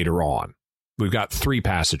did later on. We've got 3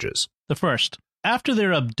 passages. The first. After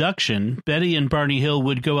their abduction, Betty and Barney Hill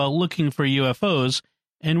would go out looking for UFOs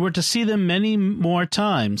and were to see them many more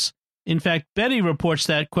times. In fact, Betty reports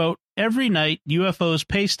that, quote, every night UFOs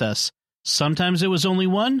paced us. Sometimes it was only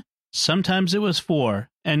 1, sometimes it was 4,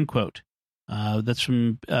 end quote. That's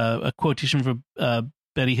from a quotation from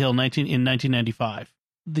Betty Hill in 1995.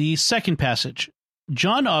 The second passage.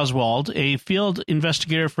 John Oswald, a field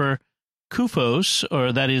investigator for CUFOS,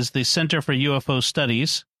 or that is the Center for UFO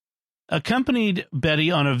Studies, accompanied Betty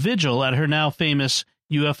on a vigil at her now famous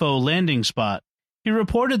UFO landing spot. He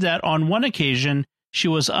reported that on one occasion she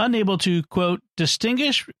was unable to, quote,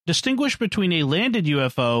 distinguish between a landed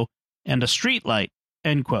UFO and a streetlight,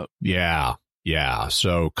 end quote. Yeah.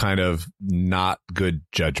 So kind of not good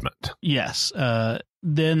judgment. Yes.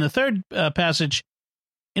 Then the third passage.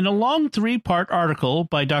 In a long 3-part article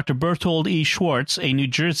by Dr. Berthold E. Schwartz, a New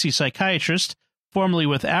Jersey psychiatrist, formerly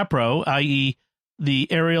with APRO, i.e. the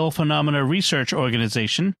Aerial Phenomena Research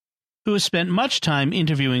Organization, who has spent much time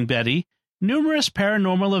interviewing Betty, numerous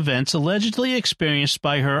paranormal events allegedly experienced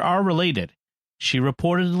by her are related. She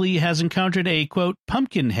reportedly has encountered a, quote,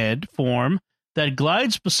 pumpkin head form that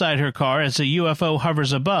glides beside her car as a UFO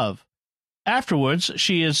hovers above. Afterwards,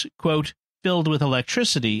 she is, quote, filled with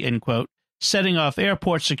electricity, end quote, setting off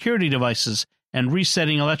airport security devices and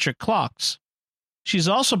resetting electric clocks. She's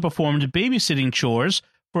also performed babysitting chores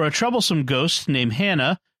for a troublesome ghost named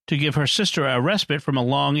Hannah to give her sister a respite from a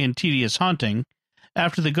long and tedious haunting.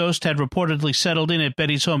 After the ghost had reportedly settled in at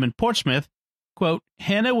Betty's home in Portsmouth, quote,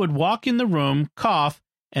 Hannah would walk in the room, cough,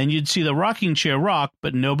 and you'd see the rocking chair rock,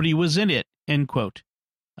 but nobody was in it, end quote.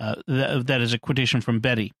 That is a quotation from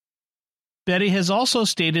Betty. Betty has also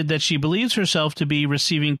stated that she believes herself to be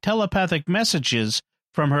receiving telepathic messages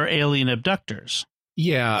from her alien abductors.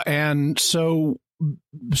 Yeah, and so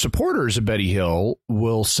supporters of Betty Hill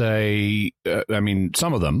will say,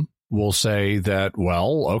 some of them will say that,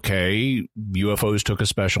 well, okay, UFOs took a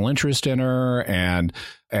special interest in her, and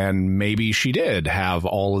maybe she did have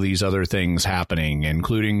all of these other things happening,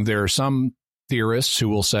 including there are some theorists who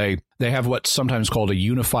will say they have what's sometimes called a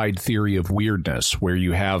unified theory of weirdness, where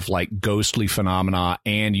you have like ghostly phenomena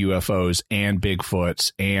and UFOs and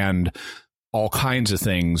Bigfoots and all kinds of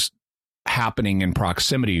things happening in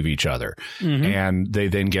proximity of each other. Mm-hmm. And they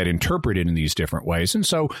then get interpreted in these different ways. And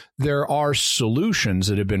so there are solutions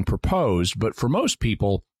that have been proposed, but for most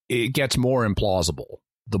people, it gets more implausible.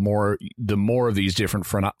 The more of these different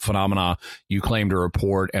phenomena you claim to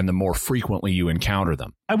report, and the more frequently you encounter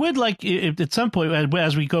them. I would like, if at some point,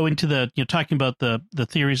 as we go into the talking about the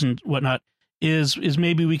theories and whatnot, is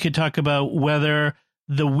maybe we could talk about whether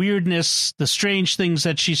the weirdness, the strange things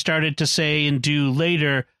that she started to say and do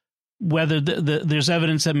later whether there's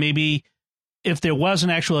evidence that maybe if there was an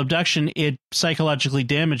actual abduction, it psychologically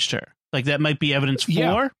damaged her. Like that might be evidence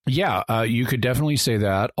for? Yeah, you could definitely say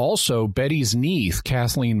that. Also, Betty's niece,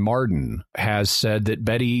 Kathleen Marden, has said that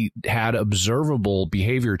Betty had observable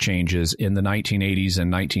behavior changes in the 1980s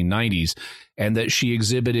and 1990s, and that she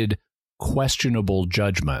exhibited questionable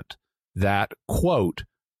judgment that, quote,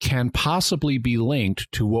 can possibly be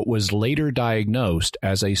linked to what was later diagnosed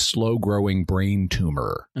as a slow-growing brain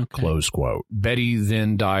tumor, close quote. Betty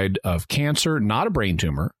then died of cancer, not a brain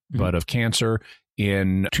tumor, but of cancer,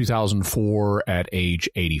 in 2004 at age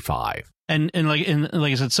 85. And like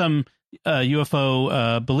I said, some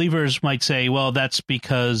UFO believers might say, well, that's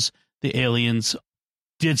because the aliens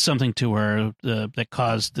did something to her that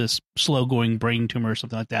caused this slow-going brain tumor or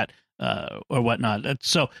something like that, or whatnot.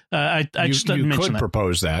 So I just you mention could that.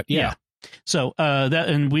 propose that, yeah. So that,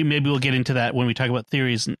 and maybe we'll get into that when we talk about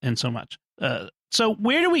theories and so much. So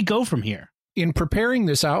where do we go from here? In preparing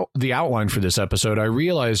the outline for this episode, I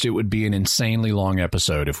realized it would be an insanely long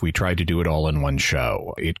episode if we tried to do it all in one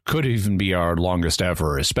show. It could even be our longest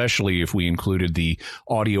ever, especially if we included the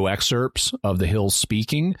audio excerpts of the Hills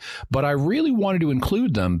speaking. But I really wanted to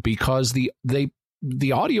include them because the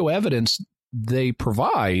audio evidence they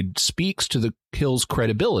provide speaks to the Hills'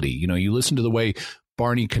 credibility. You know, you listen to the way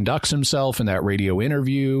Barney conducts himself in that radio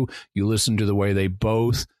interview. You listen to the way they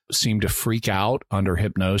both seem to freak out under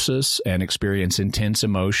hypnosis and experience intense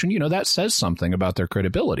emotion. You know, that says something about their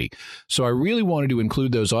credibility. So I really wanted to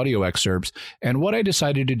include those audio excerpts. And what I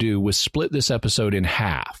decided to do was split this episode in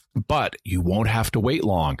half. But you won't have to wait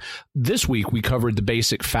long. This week, we covered the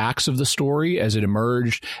basic facts of the story as it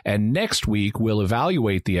emerged. And next week, we'll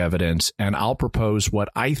evaluate the evidence and I'll propose what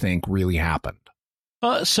I think really happened.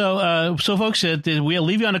 So folks, we'll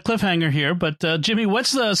leave you on a cliffhanger here. But Jimmy,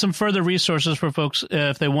 what's some further resources for folks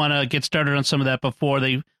if they want to get started on some of that before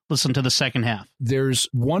they listen to the second half? There's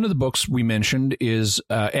one of the books we mentioned is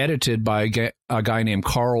edited by a guy named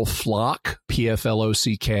Carl Flock,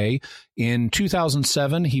 Pflock. In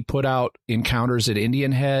 2007, he put out Encounters at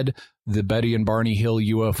Indian Head, the Betty and Barney Hill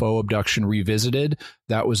UFO Abduction Revisited.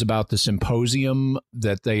 That was about the symposium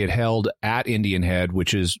that they had held at Indian Head,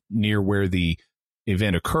 which is near where the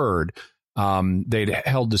event occurred. They'd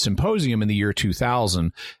held the symposium in the year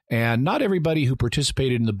 2000, and not everybody who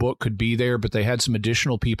participated in the book could be there, but they had some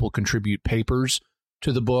additional people contribute papers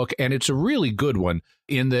to the book, and it's a really good one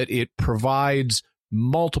in that it provides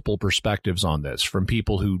multiple perspectives on this from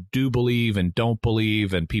people who do believe and don't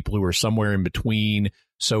believe and people who are somewhere in between.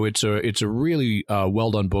 So it's a really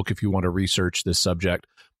well done book if you want to research this subject.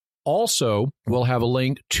 Also, we'll have a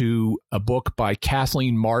link to a book by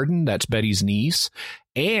Kathleen Marden, that's Betty's niece,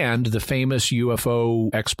 and the famous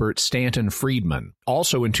UFO expert Stanton Friedman.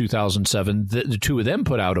 Also in 2007, the two of them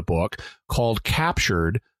put out a book called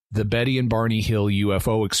Captured, the Betty and Barney Hill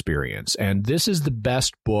UFO Experience. And this is the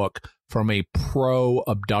best book from a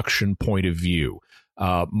pro-abduction point of view.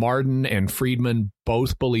 Marden and Friedman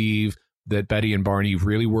both believe that Betty and Barney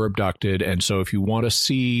really were abducted. And so if you want to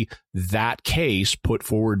see that case put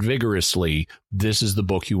forward vigorously, this is the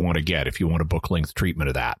book you want to get if you want a book-length treatment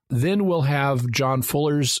of that. Then we'll have John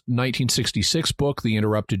Fuller's 1966 book, The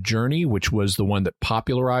Interrupted Journey, which was the one that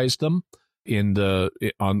popularized them on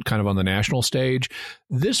the national stage.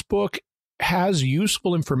 This book has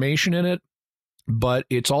useful information in it, but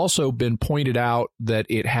it's also been pointed out that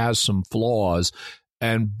it has some flaws,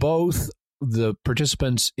 and both the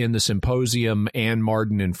participants in the symposium and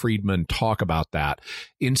Marden and Friedman talk about that.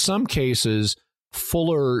 In some cases,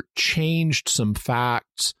 Fuller changed some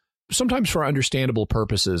facts, sometimes for understandable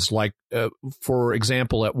purposes. Like, for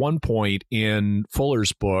example, at one point in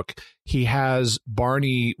Fuller's book, he has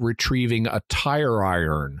Barney retrieving a tire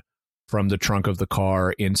iron from the trunk of the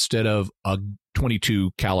car instead of a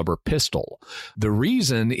 .22 caliber pistol. The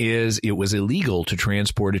reason is it was illegal to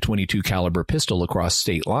transport a .22 caliber pistol across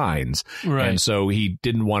state lines. Right. And so he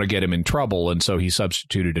didn't want to get him in trouble. And so he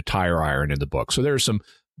substituted a tire iron in the book. So there are some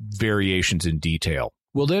variations in detail.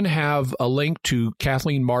 We'll then have a link to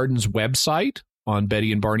Kathleen Marden's website on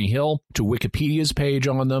Betty and Barney Hill, to Wikipedia's page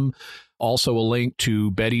on them. Also a link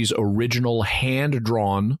to Betty's original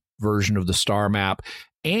hand-drawn version of the star map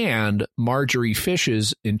and Marjorie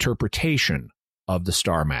Fish's interpretation of the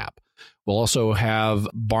star map. We'll also have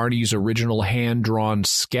Barney's original hand-drawn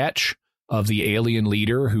sketch of the alien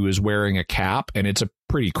leader who is wearing a cap, and it's a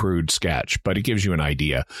pretty crude sketch, but it gives you an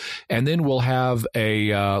idea. And then we'll have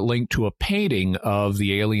a link to a painting of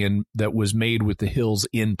the alien that was made with the Hills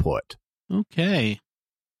input. Okay.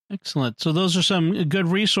 Excellent. So those are some good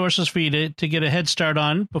resources for you to get a head start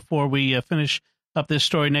on before we finish up this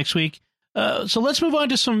story next week. So let's move on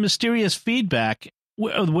to some mysterious feedback.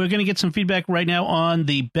 we're going to get some feedback right now on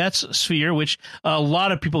the Betts sphere, which we got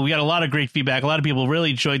a lot of great feedback. A lot of people really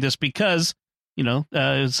enjoyed this because,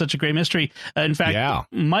 it's such a great mystery. In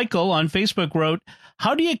fact, Michael on Facebook wrote,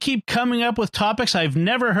 "How do you keep coming up with topics I've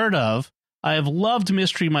never heard of? I have loved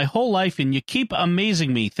mystery my whole life, and you keep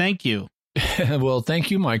amazing me. Thank you." Well, thank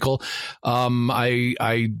you, Michael.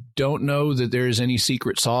 I don't know that there's any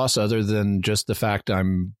secret sauce other than just the fact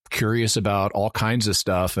I'm curious about all kinds of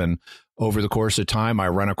stuff. And over the course of time, I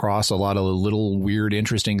run across a lot of little weird,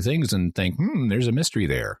 interesting things and think, there's a mystery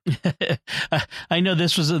there. I know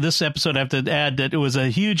this episode, I have to add that it was a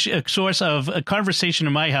huge source of a conversation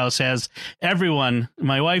in my house, as everyone,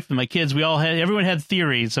 my wife and my kids, everyone had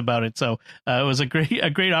theories about it. So it was a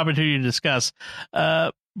great opportunity to discuss.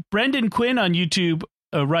 Brendan Quinn on YouTube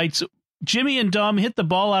writes, "Jimmy and Dom hit the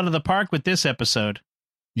ball out of the park with this episode."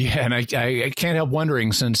 Yeah, and I can't help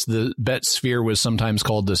wondering, since the Bet sphere was sometimes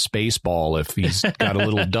called the space ball, if he's got a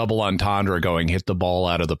little double entendre going, hit the ball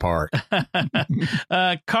out of the park.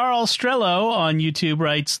 Carl Strello on YouTube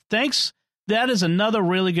writes, "Thanks. That is another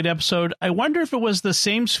really good episode. I wonder if it was the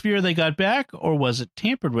same sphere they got back, or was it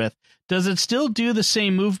tampered with? Does it still do the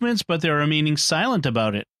same movements, but they're remaining silent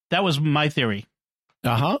about it?" That was my theory.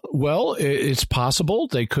 Well, it's possible.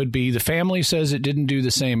 They could be. The family says it didn't do the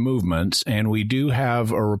same movements, and we do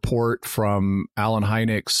have a report from Alan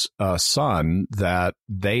Hynek's son that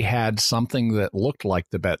they had something that looked like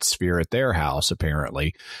the Bet sphere at their house,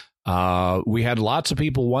 apparently. We had lots of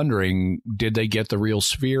people wondering, did they get the real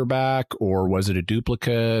sphere back, or was it a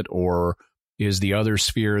duplicate, or is the other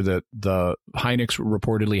sphere that the Hyneks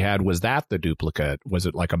reportedly had, was that the duplicate? Was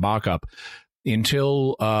it like a mock-up?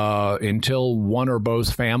 Until one or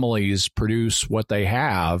both families produce what they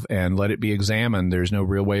have and let it be examined, there's no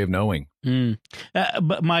real way of knowing.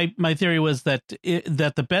 But my theory was that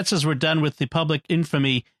the Bettses were done with the public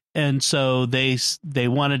infamy, and so they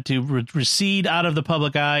wanted to recede out of the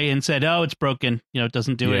public eye and said, "Oh, it's broken. It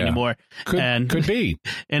doesn't do it anymore." Could be,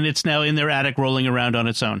 and it's now in their attic rolling around on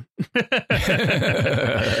its own.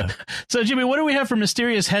 So, Jimmy, what do we have for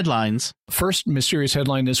mysterious headlines? First mysterious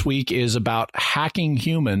headline this week is about hacking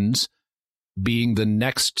humans being the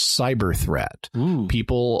next cyber threat. Ooh.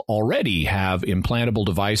 People already have implantable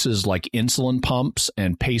devices like insulin pumps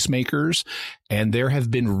and pacemakers, and there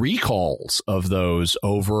have been recalls of those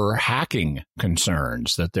over hacking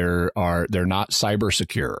concerns that they're not cyber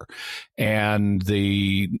secure. And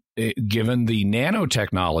given the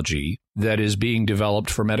nanotechnology that is being developed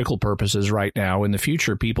for medical purposes right now, in the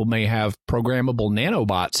future, people may have programmable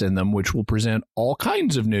nanobots in them, which will present all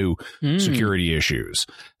kinds of new security issues.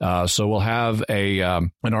 So we'll have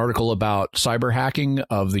an article about cyber hacking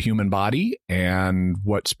of the human body and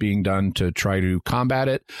what's being done to try to combat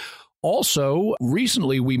it. Also,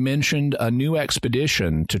 recently we mentioned a new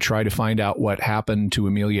expedition to try to find out what happened to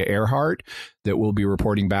Amelia Earhart that we'll be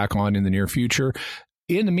reporting back on in the near future.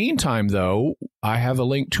 In the meantime, though, I have a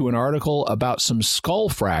link to an article about some skull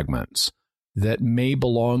fragments that may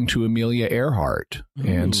belong to Amelia Earhart. Ooh.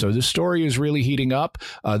 And so this story is really heating up.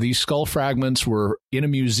 These skull fragments were in a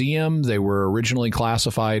museum. They were originally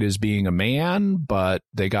classified as being a man, but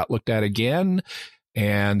they got looked at again,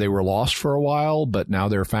 and they were lost for a while, but now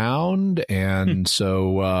they're found. And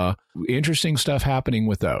so interesting stuff happening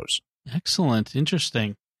with those. Excellent.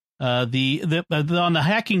 Interesting. On the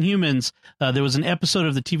hacking humans, there was an episode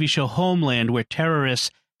of the TV show Homeland where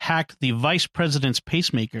terrorists hacked the vice president's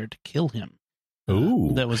pacemaker to kill him.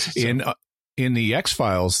 Ooh, that was in the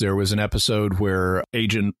X-Files. There was an episode where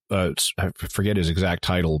Agent, I forget his exact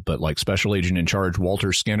title, but like Special Agent in Charge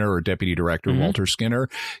Walter Skinner, or Deputy Director Walter Skinner,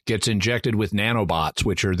 gets injected with nanobots,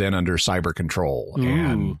 which are then under cyber control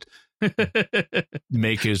and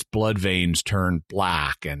make his blood veins turn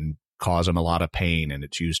black and cause him a lot of pain, and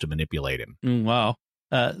it's used to manipulate him. Wow.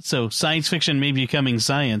 So science fiction may be becoming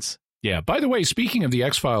science. Yeah. By the way, speaking of the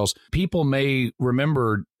X-Files, people may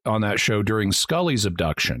remember on that show during Scully's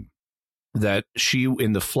abduction that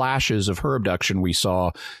in the flashes of her abduction, we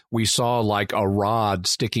saw like a rod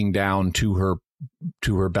sticking down to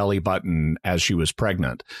her belly button as she was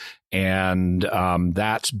pregnant. And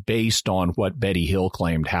that's based on what Betty Hill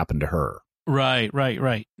claimed happened to her. Right.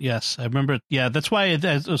 Yes, I remember. Yeah, that's why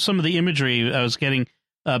some of the imagery I was getting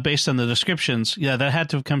based on the descriptions, that had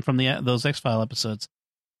to have come from those X-File episodes.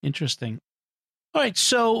 Interesting. All right,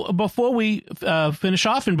 so before we finish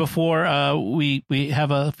off and before we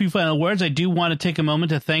have a few final words, I do want to take a moment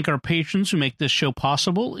to thank our patrons who make this show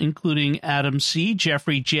possible, including Adam C.,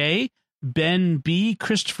 Jeffrey J., Ben B.,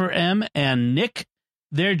 Christopher M., and Nick.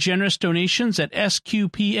 Their generous donations at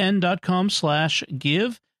sqpn.com/give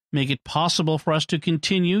make it possible for us to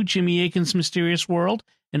continue Jimmy Akin's Mysterious World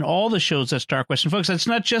and all the shows at StarQuest. And folks, that's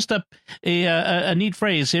not just a neat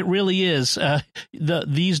phrase. It really is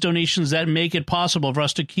these donations that make it possible for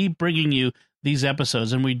us to keep bringing you these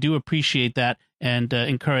episodes. And we do appreciate that and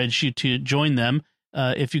encourage you to join them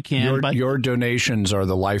if you can. Your donations are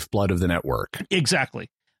the lifeblood of the network. Exactly.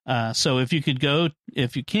 So if you could go,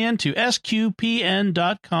 if you can, to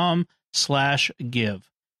sqpn.com/give.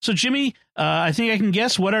 So, Jimmy, I think I can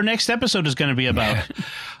guess what our next episode is going to be about.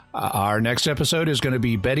 Our next episode is going to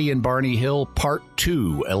be Betty and Barney Hill Part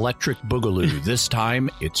 2, Electric Boogaloo. This time,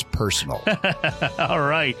 it's personal. All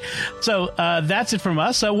right. So that's it from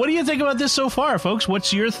us. What do you think about this so far, folks?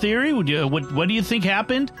 What's your theory? What do you think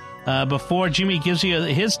happened? Before Jimmy gives you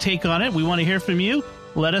his take on it, we want to hear from you.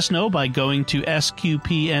 Let us know by going to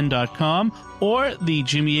sqpn.com or the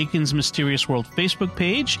Jimmy Akin's Mysterious World Facebook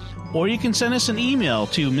page, or you can send us an email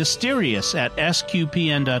to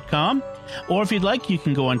mysterious@sqpn.com. Or if you'd like, you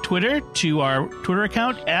can go on Twitter to our Twitter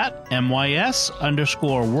account at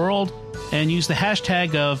 @MYS_world and use the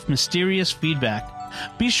hashtag of Mysterious Feedback.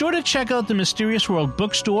 Be sure to check out the Mysterious World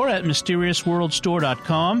bookstore at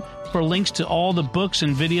mysteriousworldstore.com for links to all the books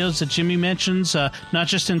and videos that Jimmy mentions, not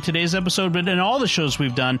just in today's episode, but in all the shows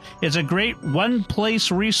we've done. It's a great one-place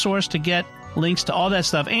resource to get links to all that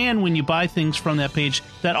stuff. And when you buy things from that page,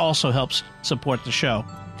 that also helps support the show.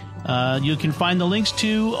 You can find the links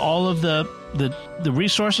to all of the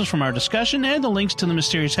resources from our discussion and the links to the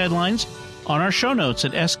mysterious headlines on our show notes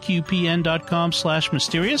at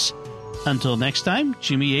sqpn.com/mysterious. Until next time,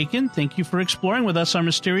 Jimmy Akin, thank you for exploring with us our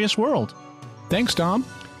mysterious world. Thanks, Dom.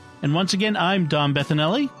 And once again, I'm Dom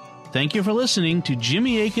Bettinelli. Thank you for listening to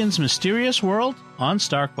Jimmy Akin's Mysterious World on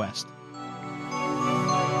StarQuest.